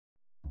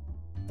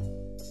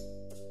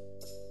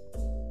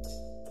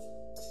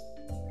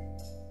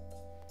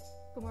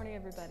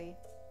everybody.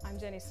 I'm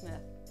Jenny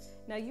Smith.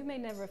 Now, you may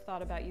never have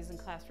thought about using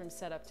classroom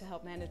setup to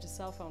help manage a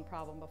cell phone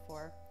problem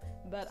before,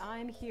 but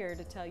I'm here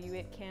to tell you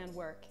it can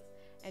work.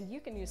 And you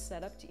can use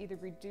setup to either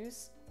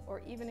reduce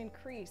or even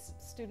increase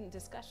student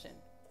discussion.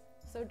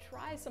 So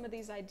try some of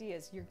these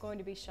ideas. You're going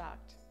to be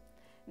shocked.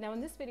 Now, in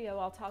this video,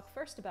 I'll talk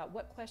first about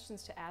what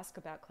questions to ask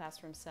about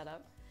classroom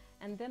setup,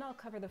 and then I'll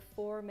cover the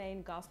 4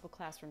 main gospel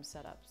classroom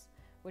setups,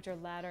 which are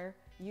ladder,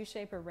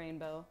 U-shape or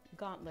rainbow,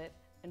 gauntlet,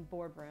 and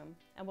boardroom.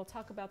 And we'll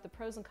talk about the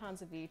pros and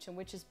cons of each and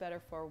which is better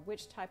for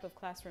which type of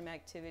classroom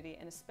activity,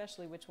 and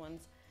especially which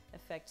ones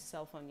affect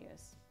cell phone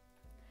use.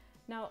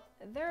 Now,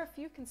 there are a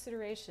few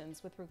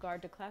considerations with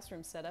regard to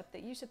classroom setup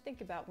that you should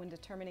think about when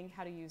determining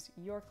how to use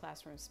your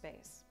classroom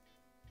space.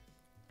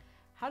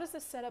 How does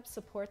this setup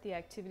support the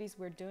activities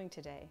we're doing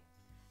today?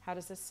 How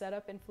does this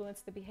setup influence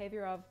the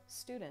behavior of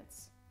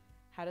students?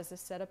 How does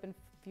this setup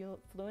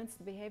influence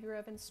the behavior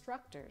of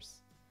instructors?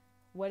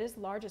 What is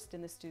largest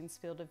in the student's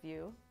field of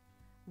view?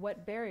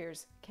 What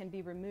barriers can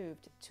be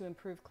removed to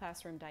improve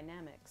classroom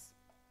dynamics?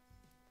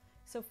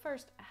 So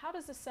first, how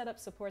does this setup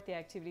support the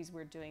activities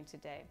we're doing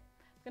today?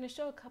 I'm going to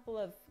show a couple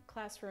of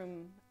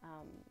classroom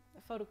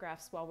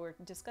photographs while we're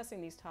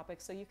discussing these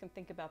topics so you can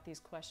think about these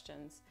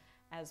questions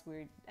as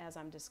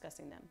I'm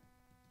discussing them.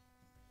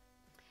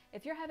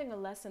 If you're having a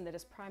lesson that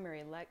is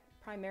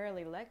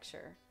primarily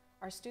lecture,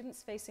 are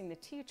students facing the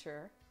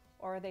teacher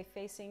or are they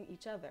facing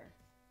each other?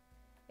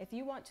 If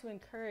you want to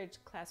encourage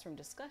classroom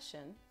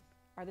discussion,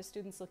 are the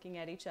students looking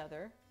at each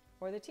other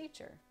or the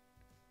teacher?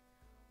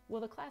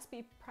 Will the class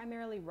be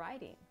primarily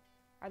writing?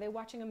 Are they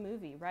watching a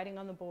movie, writing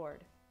on the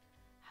board?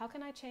 How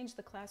can I change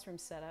the classroom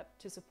setup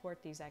to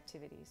support these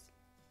activities?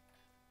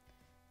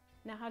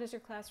 Now, how does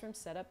your classroom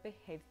setup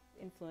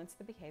influence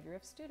the behavior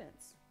of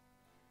students?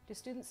 Do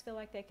students feel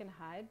like they can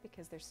hide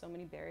because there's so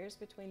many barriers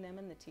between them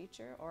and the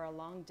teacher, or a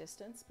long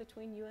distance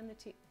between you and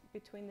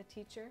between the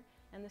teacher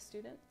and the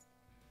students?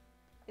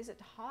 Is it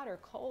hot or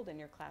cold in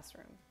your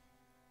classroom?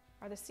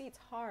 Are the seats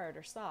hard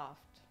or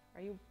soft?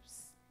 Are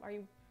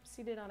you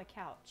seated on a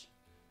couch?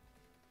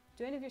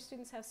 Do any of your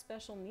students have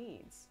special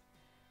needs?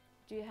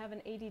 Do you have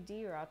an ADD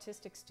or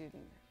autistic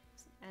student?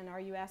 And are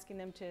you asking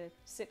them to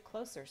sit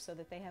closer so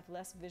that they have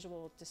less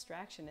visual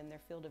distraction in their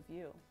field of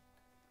view?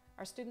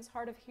 Are students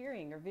hard of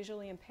hearing or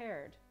visually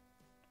impaired?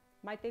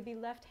 Might they be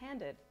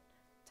left-handed,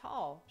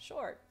 tall,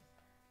 short?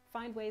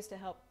 Find ways to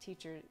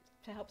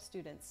help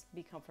students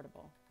be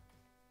comfortable.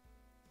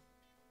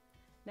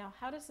 Now,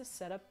 how does this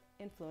setup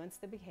influence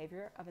the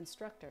behavior of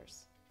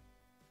instructors?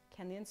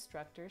 Can the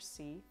instructors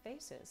see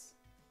faces?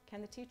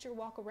 Can the teacher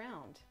walk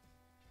around?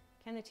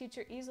 Can the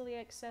teacher easily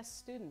access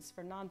students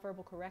for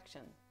nonverbal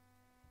correction?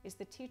 Is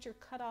the teacher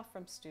cut off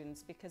from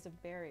students because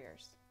of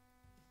barriers?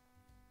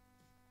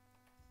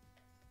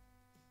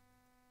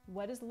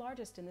 What is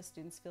largest in the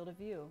student's field of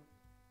view?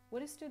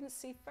 What do students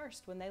see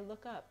first when they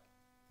look up?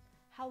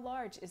 How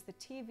large is the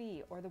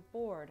TV or the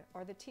board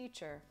or the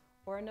teacher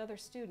or another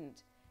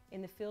student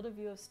in the field of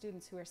view of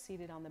students who are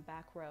seated on the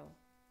back row,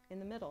 in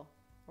the middle,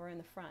 or in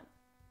the front?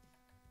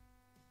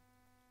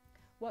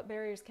 What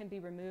barriers can be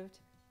removed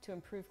to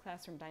improve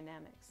classroom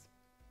dynamics?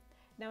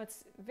 Now,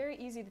 it's very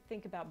easy to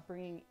think about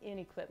bringing in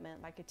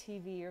equipment like a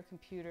TV or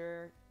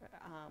computer,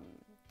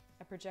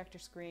 a projector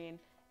screen,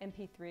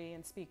 MP3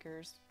 and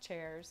speakers,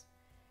 chairs.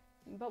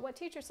 But what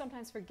teachers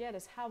sometimes forget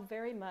is how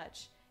very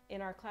much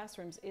in our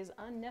classrooms is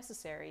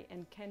unnecessary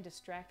and can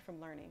distract from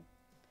learning.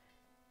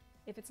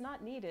 If it's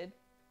not needed,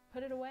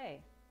 put it away.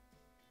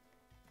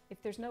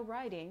 If there's no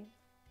writing,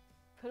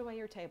 put away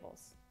your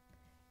tables.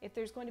 If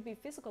there's going to be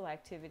physical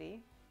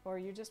activity or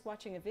you're just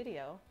watching a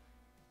video,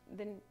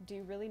 then do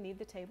you really need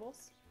the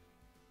tables?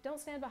 Don't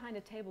stand behind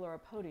a table or a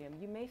podium.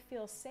 You may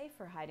feel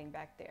safer hiding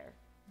back there,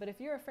 but if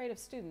you're afraid of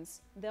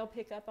students, they'll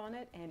pick up on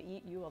it and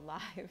eat you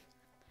alive.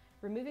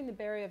 Removing the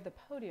barrier of the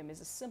podium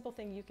is a simple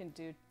thing you can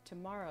do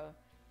tomorrow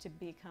to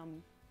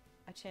become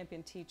a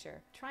champion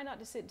teacher. Try not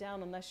to sit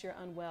down unless you're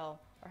unwell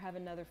or have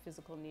another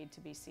physical need to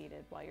be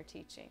seated while you're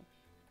teaching.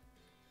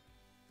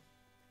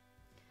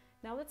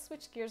 Now let's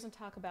switch gears and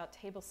talk about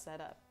table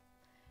setup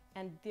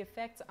and the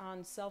effects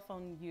on cell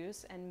phone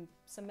use and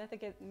some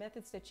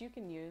methods that you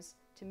can use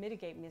to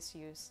mitigate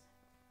misuse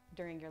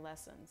during your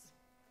lessons.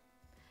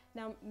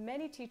 Now,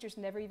 many teachers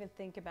never even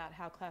think about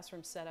how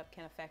classroom setup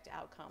can affect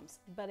outcomes,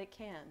 but it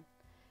can.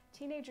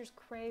 Teenagers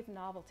crave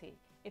novelty.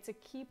 It's a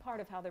key part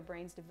of how their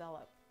brains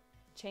develop.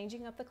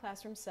 Changing up the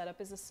classroom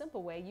setup is a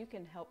simple way you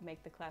can help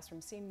make the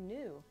classroom seem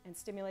new and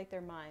stimulate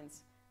their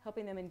minds,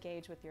 helping them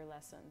engage with your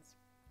lessons.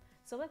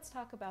 So let's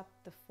talk about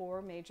the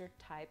 4 major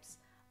types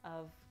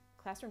of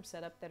classroom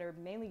setup that are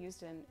mainly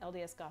used in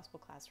LDS gospel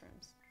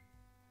classrooms.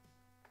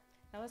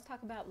 Now let's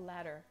talk about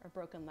ladder or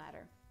broken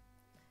ladder.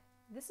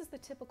 This is the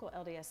typical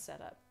LDS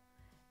setup.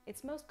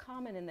 It's most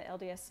common in the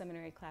LDS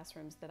seminary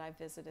classrooms that I've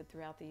visited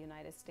throughout the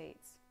United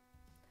States.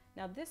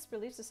 Now this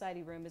Relief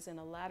Society room is in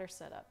a ladder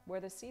setup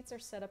where the seats are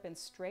set up in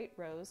straight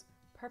rows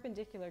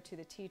perpendicular to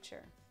the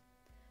teacher.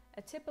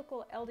 A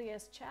typical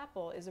LDS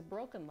chapel is a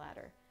broken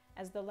ladder,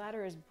 as the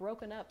ladder is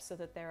broken up so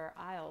that there are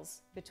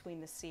aisles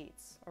between the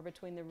seats or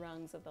between the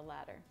rungs of the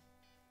ladder.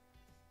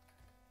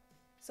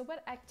 So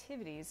what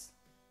activities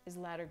is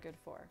ladder good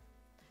for?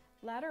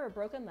 Ladder or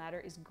broken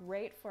ladder is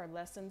great for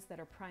lessons that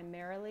are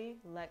primarily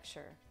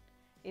lecture.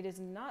 It is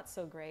not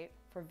so great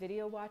for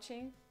video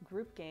watching,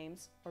 group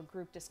games, or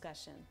group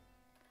discussion.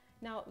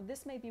 Now,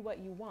 this may be what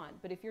you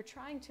want, but if you're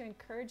trying to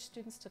encourage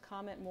students to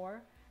comment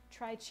more,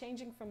 try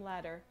changing from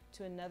ladder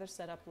to another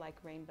setup like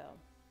rainbow.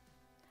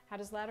 How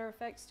does ladder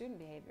affect student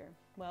behavior?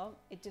 Well,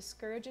 it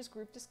discourages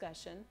group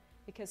discussion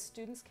because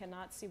students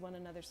cannot see one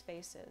another's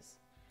faces.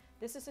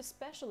 This is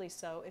especially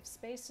so if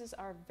spaces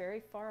are very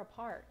far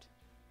apart.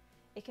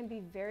 It can be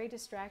very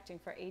distracting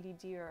for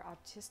ADD or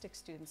autistic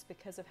students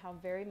because of how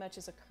very much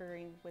is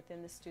occurring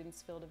within the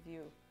student's field of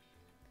view.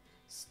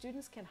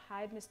 Students can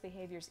hide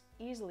misbehaviors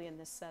easily in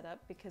this setup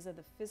because of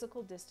the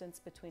physical distance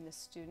between the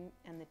student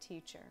and the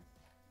teacher.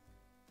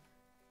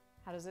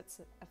 How does it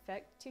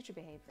affect teacher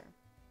behavior?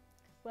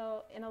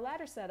 Well, in a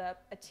ladder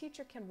setup, a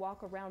teacher can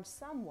walk around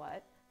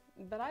somewhat,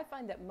 but I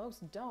find that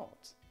most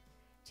don't.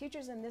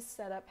 Teachers in this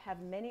setup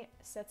have many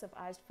sets of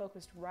eyes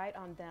focused right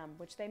on them,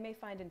 which they may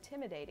find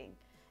intimidating,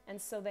 and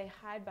so they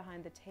hide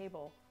behind the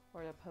table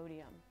or the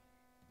podium.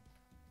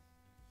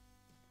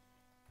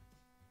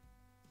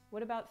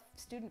 What about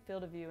student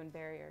field of view and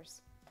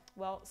barriers?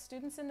 Well,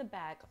 students in the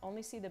back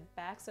only see the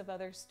backs of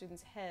other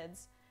students'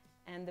 heads,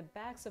 and the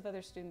backs of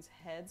other students'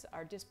 heads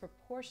are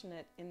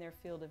disproportionate in their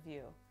field of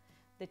view.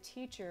 The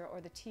teacher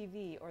or the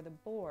TV or the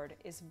board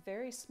is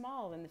very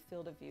small in the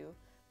field of view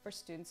for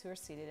students who are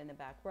seated in the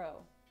back row.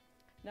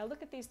 Now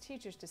look at these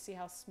teachers to see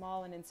how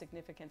small and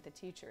insignificant the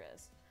teacher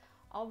is.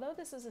 Although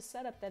this is a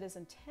setup that is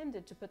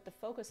intended to put the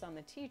focus on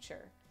the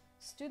teacher,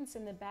 students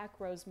in the back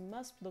rows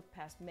must look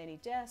past many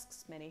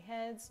desks, many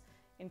heads,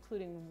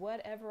 including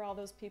whatever all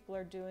those people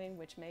are doing,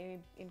 which may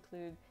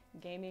include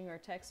gaming or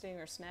texting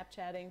or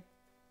Snapchatting,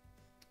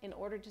 in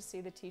order to see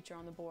the teacher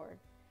on the board.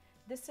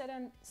 This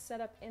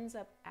setup ends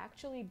up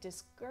actually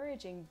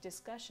discouraging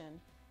discussion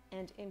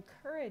and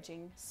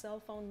encouraging cell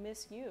phone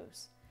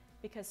misuse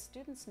because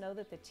students know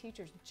that the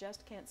teachers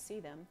just can't see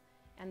them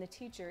and the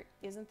teacher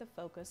isn't the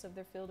focus of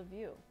their field of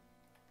view.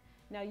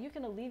 Now you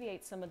can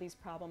alleviate some of these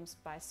problems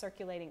by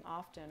circulating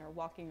often or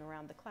walking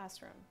around the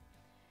classroom.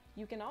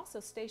 You can also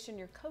station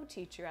your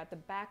co-teacher at the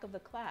back of the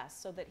class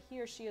so that he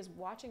or she is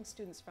watching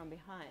students from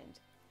behind.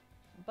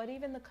 But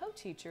even the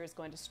co-teacher is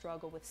going to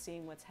struggle with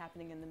seeing what's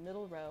happening in the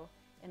middle row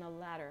in a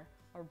ladder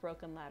or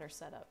broken ladder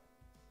setup.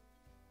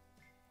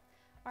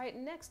 All right,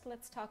 next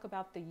let's talk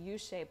about the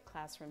U-shaped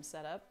classroom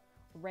setup,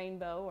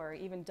 rainbow or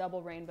even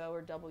double rainbow or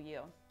double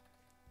U.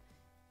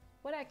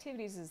 What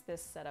activities is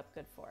this setup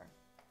good for?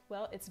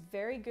 Well, it's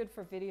very good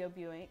for video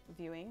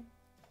viewing,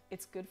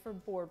 it's good for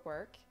board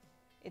work,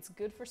 it's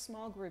good for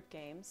small group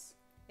games,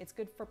 it's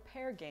good for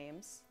pair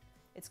games,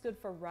 it's good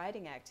for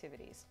writing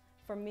activities.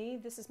 For me,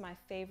 this is my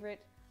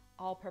favorite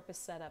all-purpose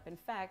setup. In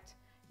fact,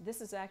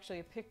 this is actually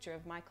a picture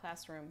of my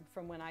classroom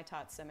from when I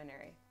taught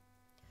seminary.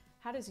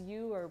 How does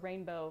U or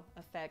rainbow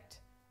affect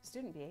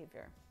student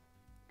behavior?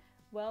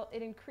 Well,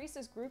 it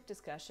increases group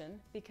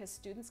discussion because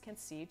students can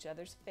see each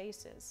other's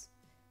faces.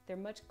 They're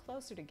much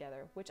closer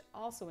together, which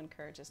also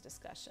encourages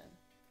discussion.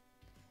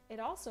 It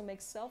also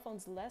makes cell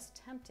phones less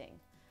tempting.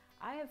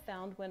 I have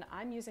found when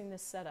I'm using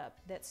this setup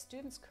that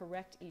students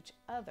correct each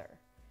other.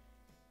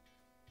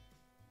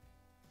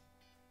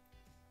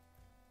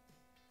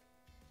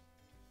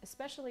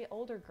 Especially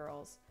older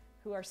girls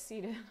who are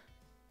seated.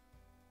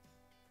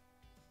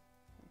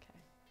 Okay.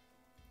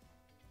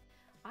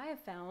 I have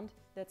found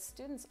that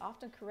students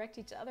often correct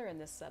each other in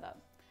this setup.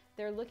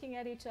 They're looking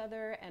at each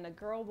other and a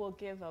girl will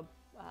give a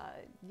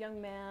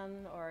young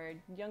man or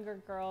a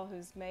younger girl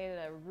who's made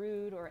a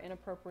rude or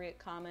inappropriate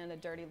comment a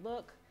dirty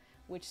look,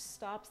 which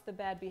stops the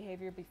bad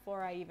behavior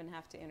before I even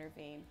have to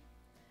intervene.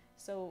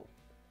 So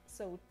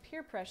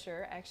peer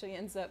pressure actually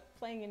ends up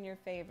playing in your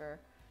favor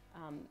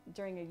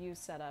during a U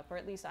setup, or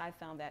at least I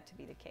found that to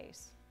be the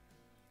case.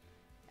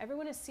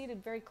 Everyone is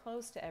seated very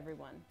close to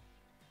everyone,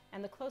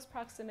 and the close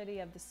proximity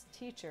of this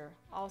teacher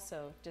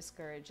also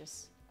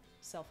discourages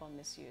cell phone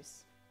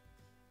misuse.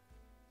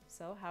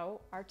 So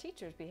how are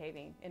teachers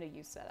behaving in a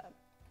U setup?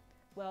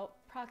 Well,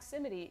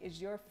 proximity is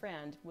your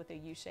friend with a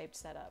U-shaped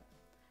setup.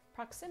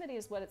 Proximity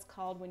is what it's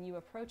called when you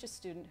approach a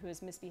student who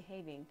is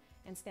misbehaving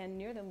and stand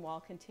near them while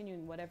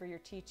continuing whatever you're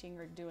teaching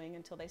or doing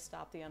until they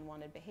stop the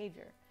unwanted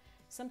behavior.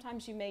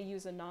 Sometimes you may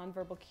use a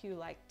nonverbal cue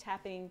like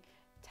tapping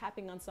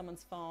on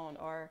someone's phone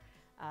or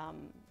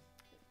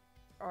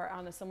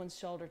on someone's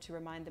shoulder to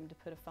remind them to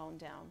put a phone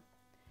down.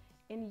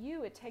 In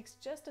U, it takes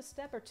just a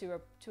step or two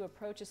to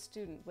approach a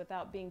student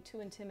without being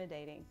too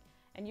intimidating,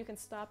 and you can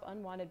stop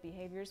unwanted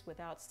behaviors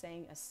without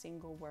saying a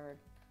single word.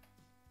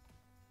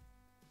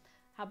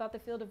 How about the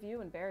field of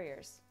view and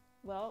barriers?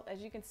 Well, as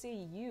you can see,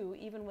 U,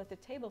 even with the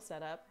table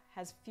setup,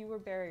 has fewer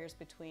barriers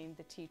between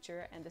the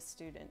teacher and the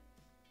student.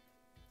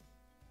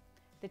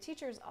 The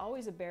teacher is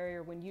always a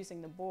barrier when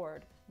using the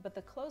board, but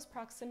the close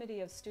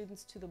proximity of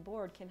students to the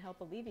board can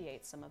help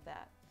alleviate some of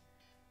that.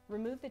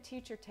 Remove the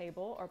teacher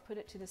table or put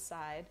it to the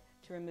side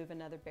to remove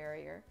another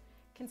barrier.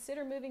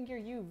 Consider moving your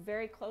U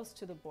very close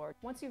to the board.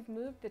 Once you've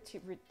moved the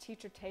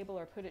teacher table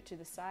or put it to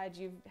the side,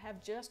 you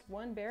have just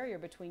one barrier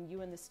between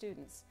you and the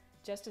students,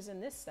 just as in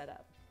this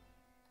setup.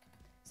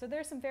 So there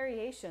are some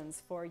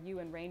variations for U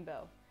and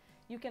rainbow.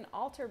 You can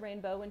alter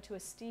rainbow into a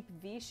steep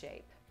V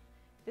shape.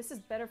 This is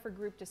better for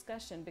group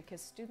discussion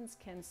because students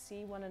can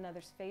see one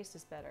another's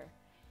faces better.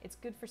 It's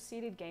good for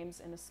seated games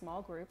in a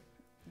small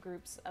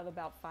groups of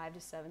about 5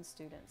 to 7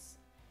 students.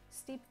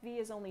 Steep V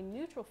is only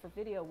neutral for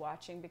video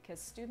watching because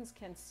students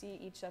can see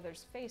each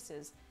other's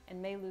faces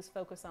and may lose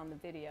focus on the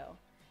video.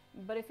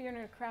 But if you're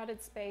in a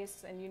crowded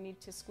space and you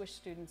need to squish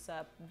students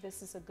up,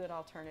 this is a good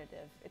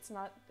alternative. It's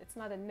not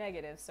a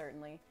negative,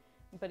 certainly,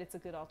 but it's a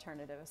good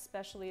alternative,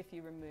 especially if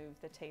you remove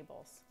the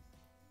tables.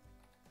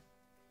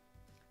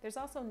 There's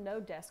also no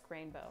desk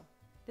rainbow.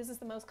 This is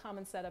the most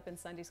common setup in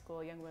Sunday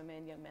school, young women,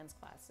 and young men's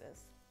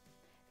classes.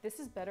 This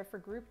is better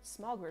for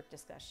small group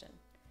discussion.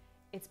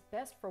 It's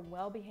best for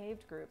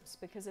well-behaved groups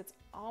because it's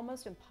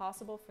almost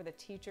impossible for the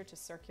teacher to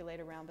circulate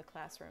around the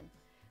classroom,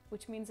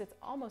 which means it's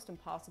almost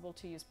impossible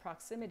to use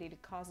proximity to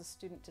cause a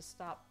student to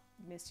stop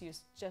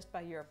misuse just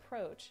by your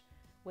approach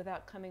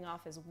without coming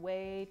off as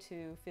way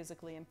too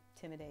physically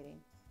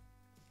intimidating.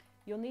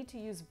 You'll need to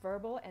use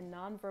verbal and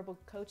nonverbal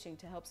coaching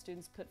to help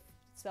students put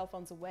cell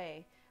phones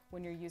away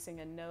when you're using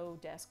a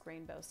no-desk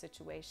rainbow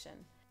situation,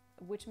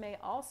 which may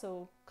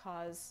also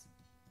cause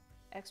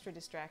extra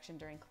distraction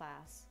during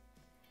class.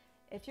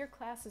 If your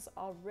class is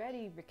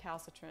already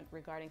recalcitrant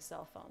regarding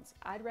cell phones,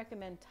 I'd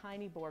recommend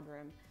Tiny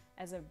Boardroom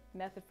as a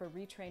method for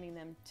retraining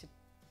them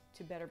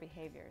to better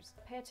behaviors.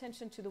 Pay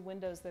attention to the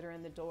windows that are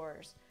in the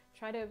doors.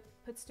 Try to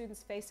put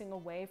students facing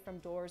away from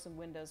doors and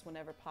windows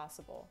whenever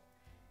possible.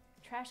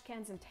 Trash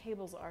cans and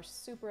tables are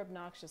super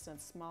obnoxious in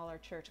smaller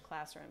church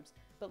classrooms,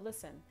 but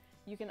listen,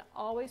 you can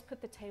always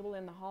put the table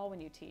in the hall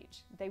when you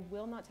teach. They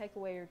will not take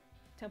away your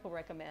temple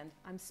recommend.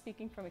 I'm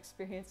speaking from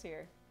experience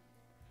here.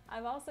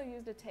 I've also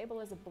used a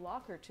table as a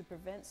blocker to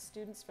prevent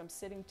students from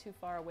sitting too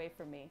far away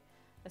from me,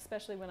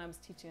 especially when I was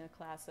teaching a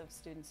class of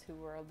students who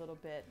were a little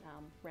bit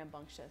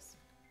rambunctious.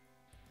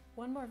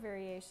 One more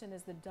variation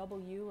is the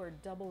double U or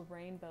double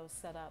rainbow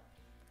setup.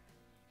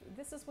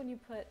 This is when you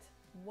put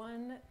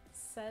one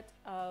set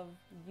of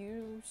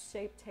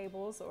U-shaped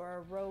tables or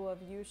a row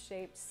of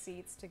U-shaped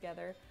seats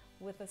together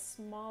with a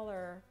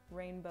smaller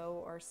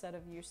rainbow or set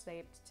of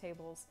U-shaped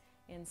tables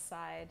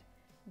inside,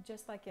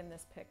 just like in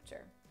this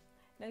picture.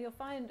 Now you'll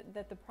find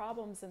that the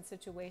problems and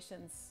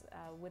situations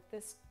with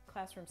this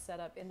classroom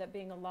setup end up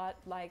being a lot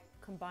like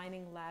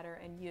combining ladder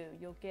and U.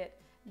 You'll get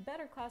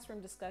better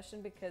classroom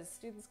discussion because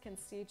students can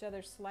see each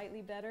other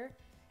slightly better,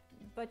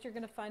 but you're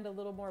going to find a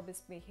little more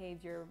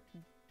misbehavior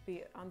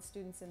on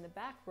students in the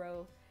back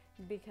row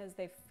because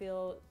they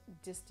feel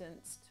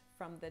distanced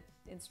from the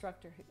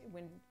instructor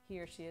when he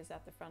or she is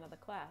at the front of the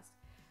class.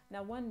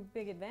 Now one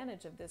big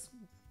advantage of this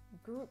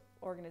group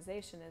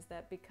organization is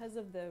that because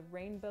of the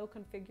rainbow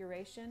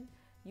configuration,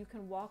 you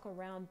can walk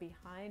around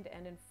behind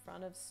and in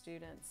front of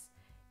students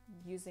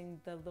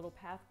using the little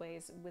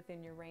pathways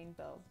within your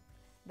rainbow.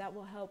 That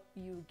will help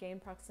you gain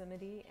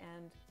proximity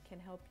and can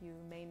help you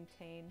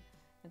maintain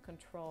and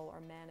control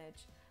or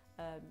manage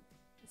a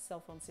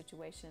cell phone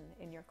situation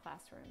in your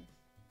classroom.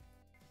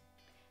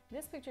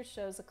 This picture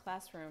shows a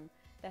classroom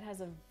that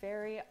has a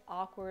very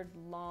awkward,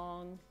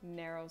 long,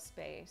 narrow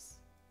space.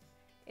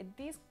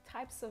 These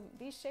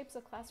shapes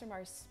of classroom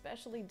are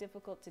especially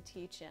difficult to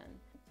teach in,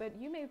 but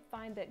you may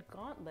find that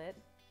Gauntlet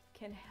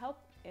can help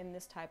in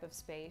this type of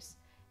space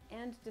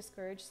and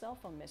discourage cell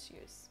phone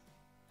misuse.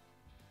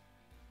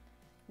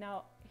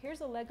 Now,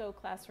 here's a Lego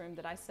classroom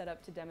that I set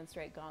up to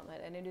demonstrate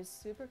Gauntlet, and it is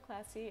super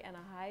classy and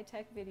a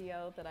high-tech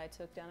video that I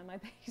took down in my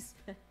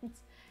basement.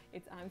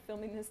 I'm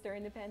filming this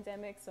during the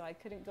pandemic, so I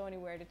couldn't go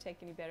anywhere to take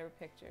any better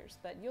pictures,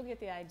 but you'll get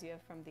the idea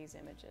from these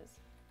images.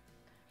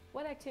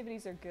 What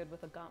activities are good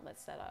with a Gauntlet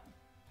setup?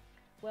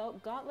 Well,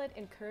 Gauntlet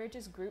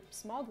encourages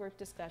small group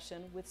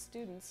discussion with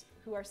students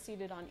who are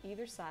seated on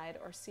either side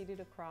or seated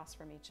across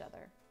from each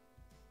other.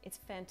 It's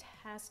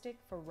fantastic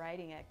for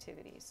writing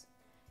activities.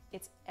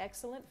 It's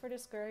excellent for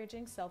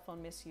discouraging cell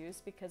phone misuse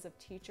because of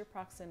teacher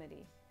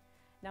proximity.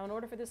 Now, in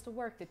order for this to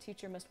work, the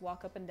teacher must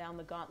walk up and down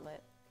the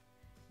Gauntlet.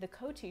 The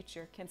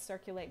co-teacher can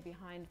circulate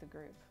behind the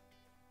group.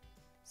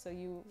 So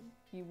you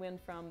win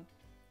from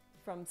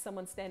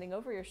someone standing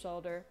over your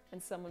shoulder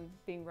and someone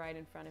being right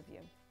in front of you.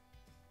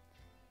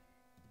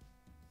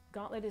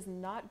 Gauntlet is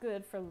not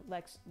good for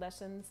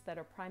lessons that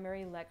are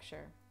primary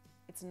lecture.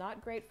 It's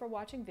not great for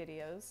watching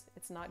videos,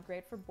 it's not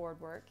great for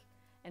board work,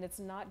 and it's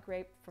not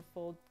great for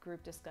full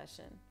group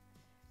discussion.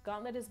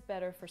 Gauntlet is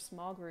better for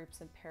small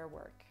groups and pair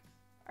work.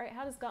 All right,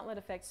 how does Gauntlet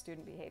affect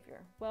student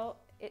behavior? Well,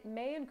 it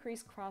may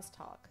increase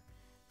crosstalk,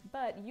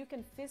 but you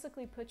can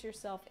physically put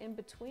yourself in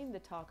between the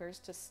talkers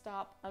to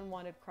stop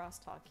unwanted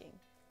cross-talking.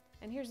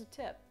 And here's a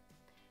tip.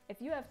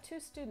 If you have two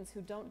students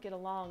who don't get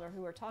along or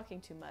who are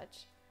talking too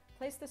much,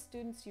 place the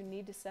students you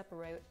need to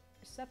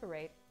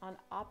separate on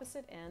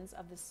opposite ends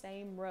of the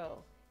same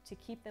row to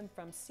keep them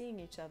from seeing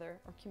each other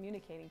or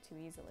communicating too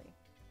easily.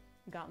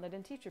 Gauntlet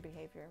and teacher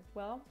behavior.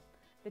 Well,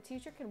 The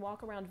teacher can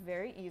walk around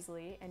very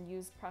easily and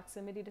use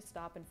proximity to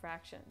stop in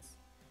fractions.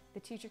 The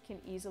teacher can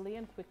easily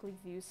and quickly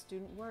view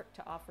student work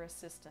to offer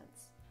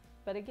assistance.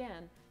 But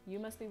again, you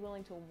must be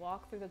willing to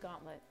walk through the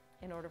gauntlet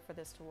in order for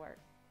this to work.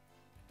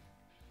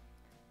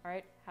 All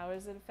right, how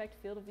does it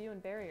affect field of view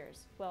and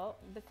barriers? Well,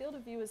 the field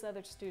of view is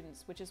other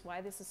students, which is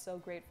why this is so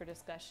great for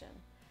discussion,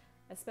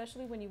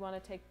 especially when you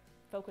want to take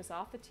focus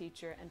off the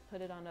teacher and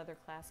put it on other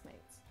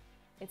classmates.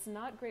 It's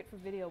not great for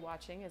video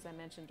watching, as I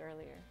mentioned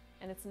earlier,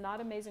 and it's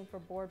not amazing for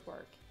board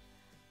work.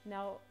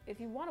 Now, if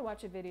you want to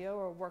watch a video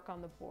or work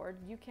on the board,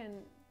 you can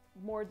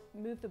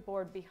move the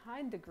board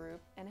behind the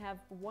group and have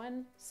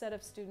one set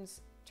of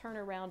students turn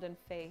around and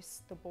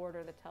face the board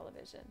or the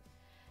television.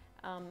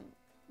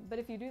 But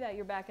if you do that,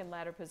 you're back in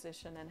ladder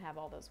position and have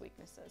all those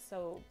weaknesses.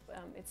 So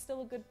it's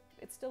still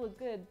a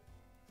good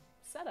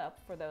setup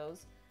for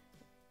those.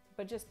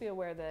 But just be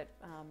aware that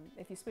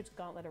if you switch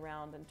gauntlet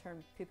around and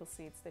turn people's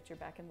seats, that you're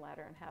back in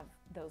ladder and have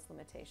those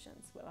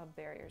limitations of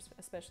barriers,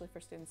 especially for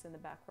students in the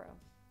back row.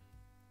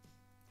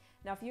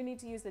 Now, if you need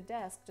to use the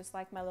desk, just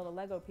like my little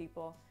Lego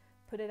people,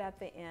 put it at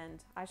the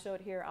end. I show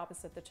it here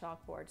opposite the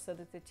chalkboard so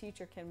that the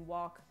teacher can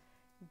walk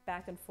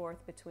back and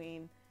forth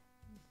between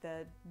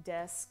the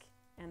desk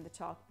and the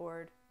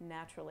chalkboard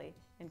naturally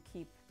and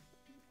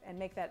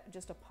make that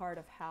just a part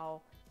of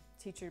how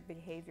teacher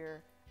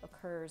behavior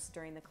occurs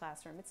during the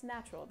classroom. It's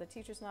natural. The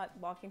teacher's not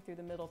walking through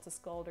the middle to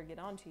scold or get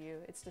onto you.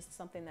 It's just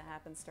something that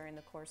happens during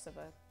the course of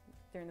a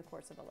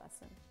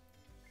lesson.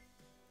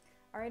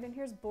 All right, and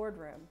here's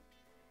boardroom.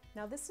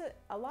 Now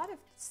a lot of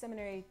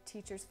seminary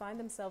teachers find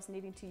themselves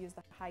needing to use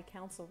the high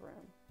council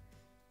room.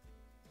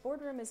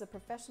 Boardroom is a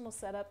professional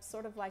setup,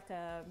 sort of like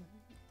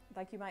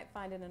you might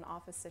find in an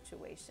office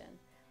situation,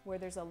 where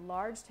there's a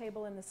large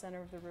table in the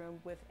center of the room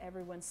with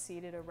everyone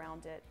seated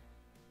around it,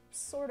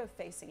 sort of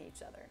facing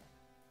each other.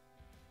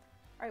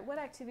 All right, what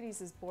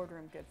activities is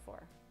boardroom good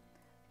for?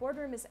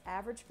 Boardroom is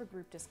average for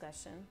group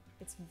discussion.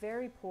 It's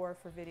very poor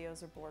for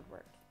videos or board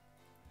work.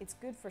 It's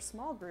good for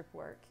small group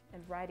work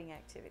and writing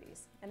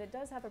activities, and it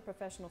does have a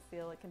professional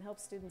feel. It can help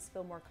students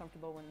feel more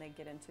comfortable when they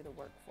get into the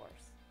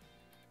workforce.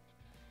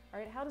 All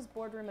right, how does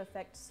boardroom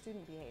affect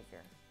student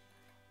behavior?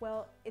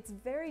 Well, it's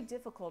very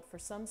difficult for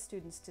some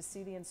students to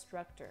see the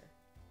instructor.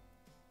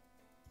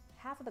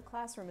 Half of the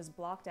classroom is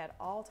blocked at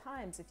all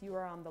times if you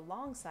are on the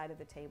long side of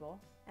the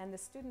table,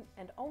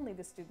 and only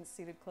the students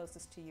seated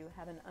closest to you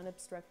have an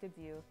unobstructed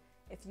view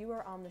if you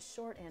are on the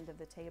short end of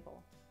the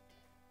table.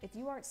 If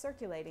you aren't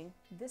circulating,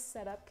 this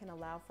setup can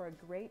allow for a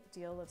great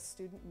deal of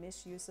student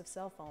misuse of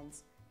cell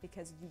phones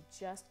because you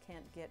just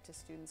can't get to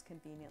students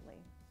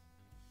conveniently.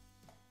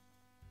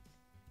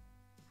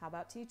 How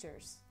about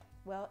teachers?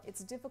 Well,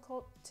 it's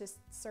difficult to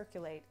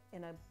circulate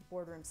in a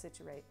boardroom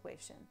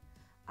situation.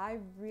 I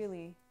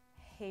really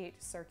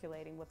hate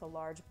circulating with a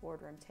large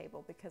boardroom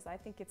table because I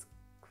think it's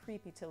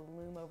creepy to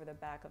loom over the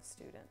back of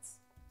students.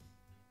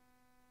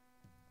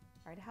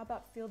 All right, how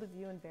about field of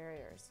view and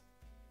barriers?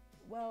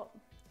 Well,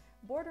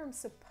 boardroom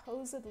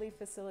supposedly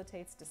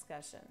facilitates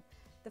discussion.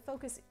 The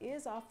focus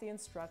is off the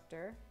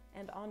instructor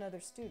and on other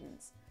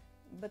students,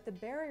 but the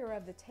barrier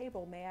of the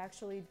table may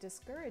actually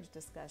discourage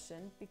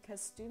discussion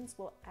because students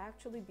will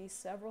actually be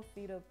several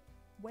feet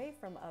away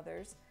from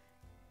others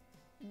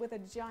with a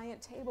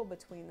giant table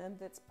between them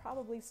that's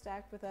probably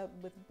stacked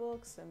with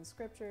books and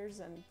scriptures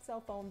and cell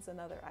phones and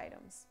other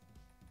items.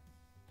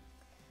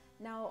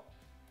 Now,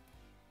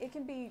 it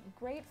can be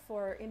great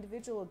for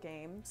individual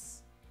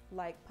games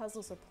like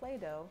puzzles or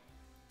Play-Doh,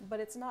 but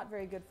it's not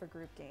very good for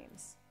group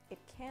games. It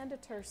can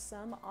deter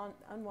some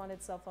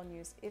unwanted cell phone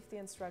use if the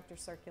instructor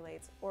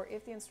circulates or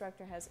if the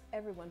instructor has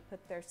everyone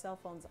put their cell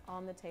phones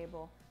on the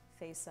table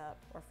face up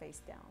or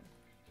face down.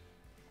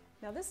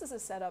 Now, this is a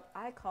setup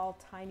I call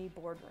tiny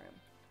boardroom.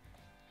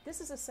 This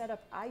is a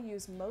setup I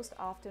use most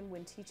often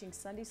when teaching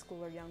Sunday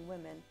school or young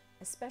women,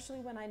 especially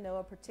when I know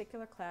a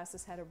particular class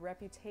has had a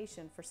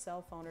reputation for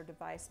cell phone or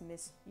device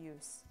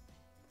misuse.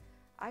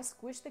 I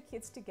squish the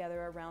kids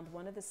together around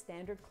one of the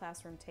standard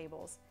classroom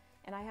tables,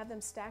 and I have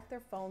them stack their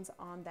phones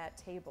on that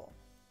table.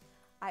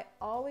 I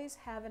always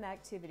have an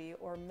activity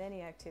or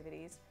many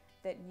activities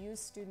that use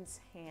students'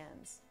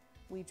 hands.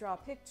 We draw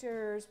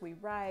pictures, we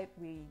write,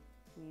 we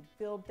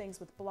build things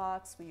with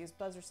blocks, we use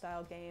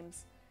buzzer-style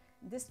games.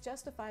 This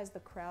justifies the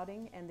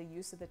crowding and the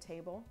use of the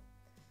table.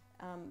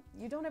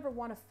 You don't ever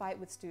want to fight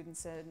with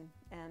students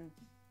and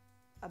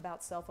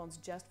about cell phones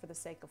just for the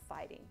sake of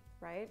fighting,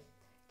 right?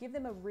 Give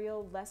them a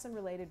real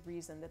lesson-related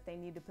reason that they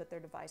need to put their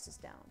devices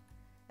down,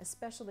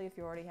 especially if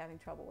you're already having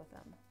trouble with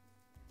them.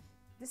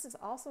 This is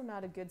also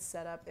not a good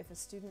setup if a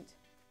student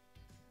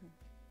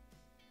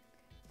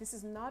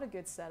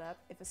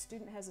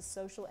has a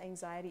social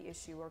anxiety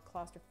issue or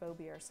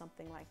claustrophobia or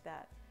something like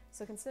that.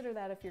 So consider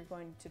that if you're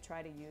going to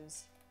try to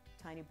use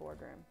Tiny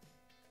Boardroom.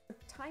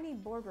 Tiny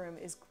Boardroom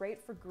is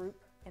great for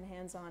group and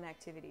hands-on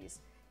activities.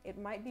 It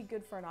might be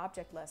good for an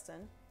object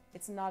lesson.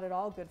 It's not at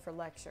all good for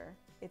lecture.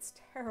 It's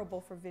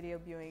terrible for video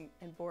viewing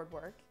and board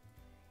work.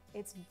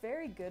 It's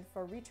very good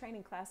for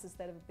retraining classes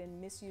that have been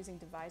misusing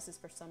devices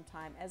for some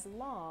time, as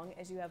long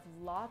as you have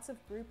lots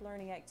of group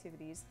learning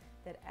activities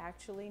that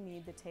actually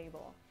need the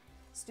table.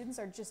 Students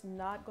are just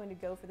not going to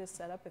go for this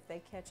setup if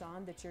they catch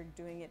on that you're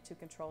doing it to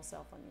control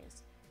cell phone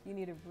use. You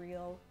need a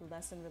real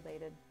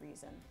lesson-related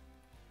reason.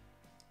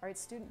 All right,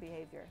 student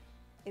behavior.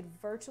 It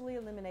virtually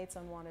eliminates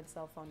unwanted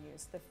cell phone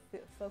use. The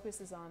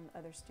focus is on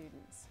other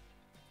students.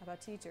 How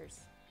about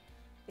teachers?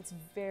 It's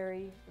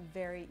very,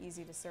 very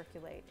easy to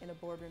circulate in a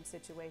boardroom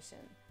situation,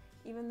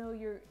 even though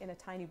you're in a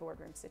tiny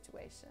boardroom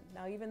situation.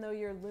 Now, even though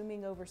you're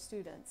looming over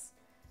students,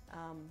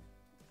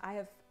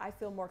 I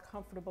feel more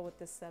comfortable with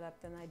this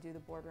setup than I do the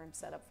boardroom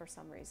setup for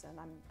some reason.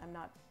 I'm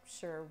not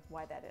sure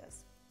why that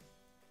is.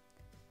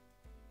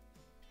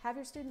 Have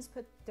your students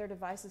put their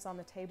devices on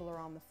the table or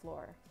on the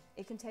floor.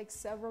 It can take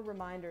several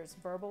reminders,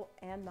 verbal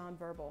and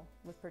nonverbal,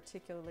 with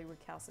particularly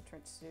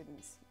recalcitrant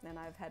students. And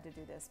I've had to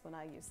do this when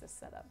I use this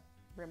setup.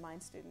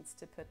 Remind students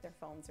to put their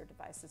phones or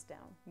devices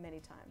down many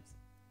times.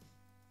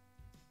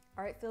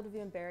 All right, field of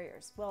view and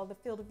barriers. Well, the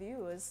field of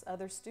view is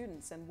other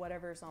students and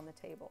whatever's on the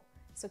table.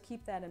 So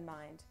keep that in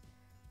mind.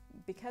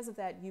 Because of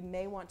that, you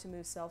may want to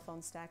move cell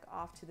phone stack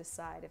off to the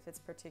side if it's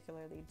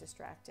particularly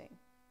distracting.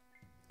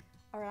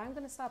 All right, I'm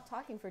going to stop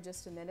talking for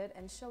just a minute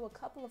and show a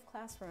couple of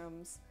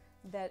classrooms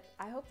that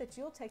I hope that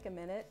you'll take a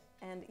minute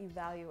and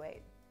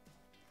evaluate.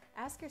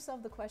 Ask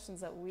yourself the questions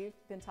that we've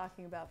been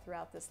talking about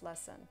throughout this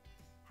lesson.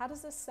 How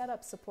does this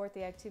setup support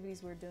the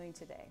activities we're doing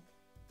today?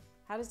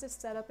 How does this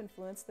setup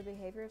influence the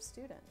behavior of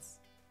students?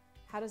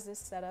 How does this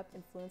setup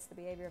influence the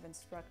behavior of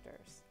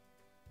instructors?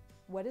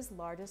 What is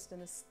largest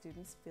in a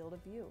student's field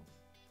of view?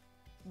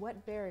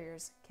 What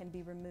barriers can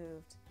be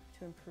removed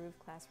to improve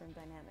classroom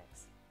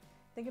dynamics?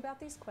 Think about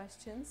these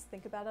questions,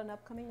 think about an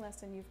upcoming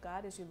lesson you've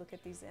got as you look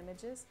at these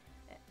images,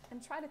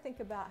 and try to think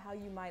about how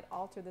you might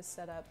alter this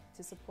setup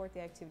to support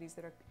the activities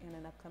that are in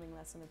an upcoming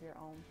lesson of your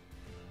own.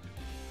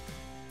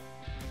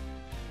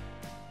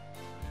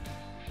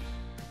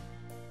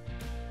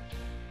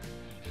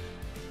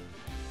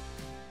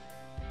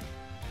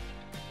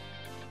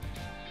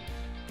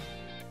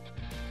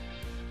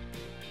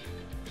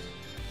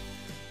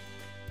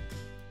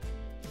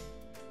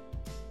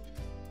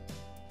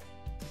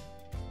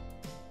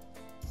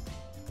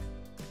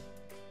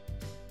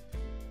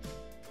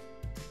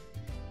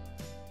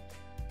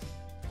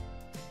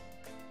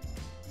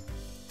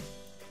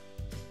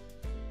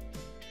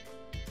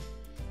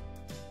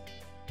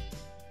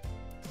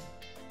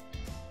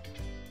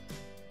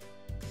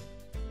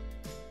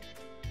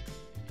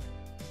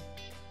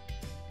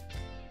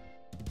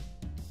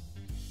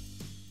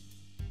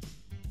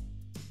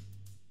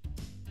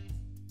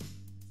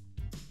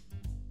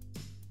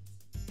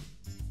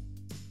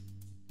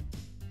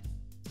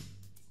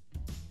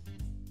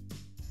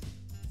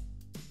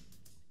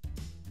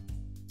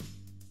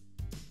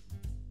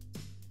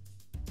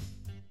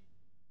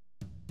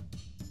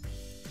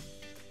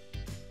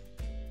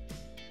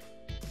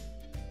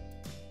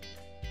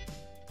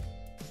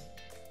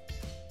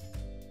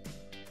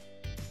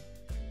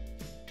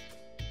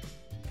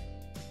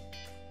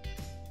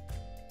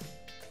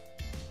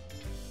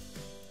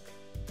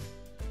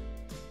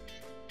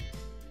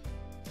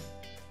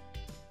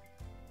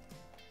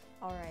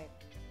 All right,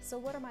 so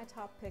what are my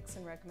top picks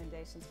and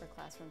recommendations for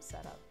classroom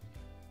setup?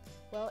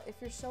 Well, if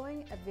you're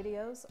showing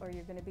videos or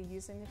you're going to be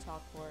using a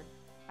chalkboard,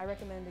 I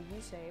recommend a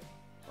U-shape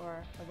or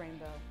a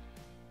rainbow.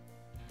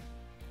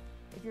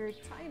 If you're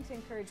trying to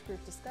encourage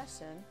group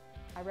discussion,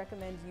 I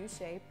recommend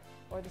U-shape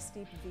or the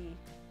steep V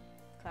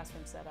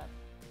classroom setup.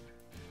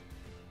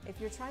 If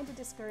you're trying to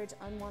discourage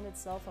unwanted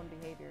cell phone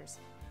behaviors,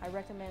 I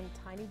recommend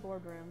tiny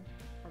boardroom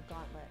or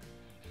gauntlet.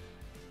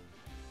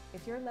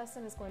 If your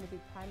lesson is going to be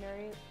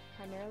primarily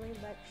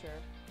lecture,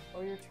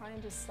 or you're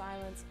trying to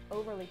silence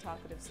overly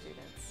talkative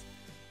students,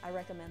 I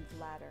recommend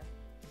ladder.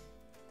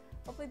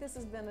 Hopefully this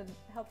has been a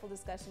helpful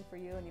discussion for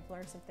you and you've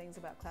learned some things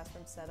about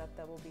classroom setup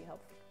that will be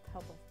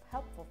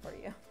helpful for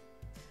you.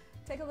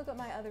 Take a look at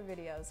my other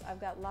videos.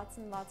 I've got lots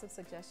and lots of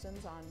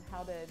suggestions on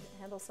how to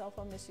handle cell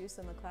phone misuse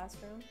in the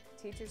classroom,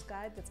 teacher's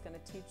guide that's going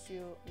to teach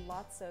you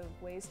lots of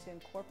ways to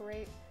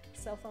incorporate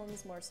cell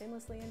phones more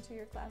seamlessly into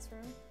your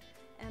classroom,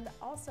 and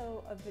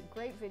also a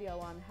great video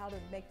on how to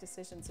make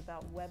decisions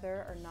about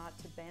whether or not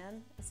to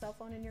ban a cell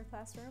phone in your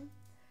classroom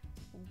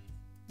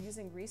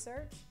using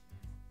research,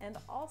 and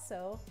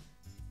also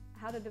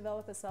how to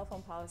develop a cell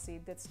phone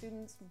policy that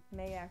students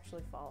may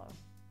actually follow.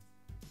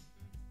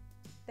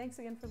 Thanks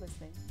again for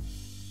listening.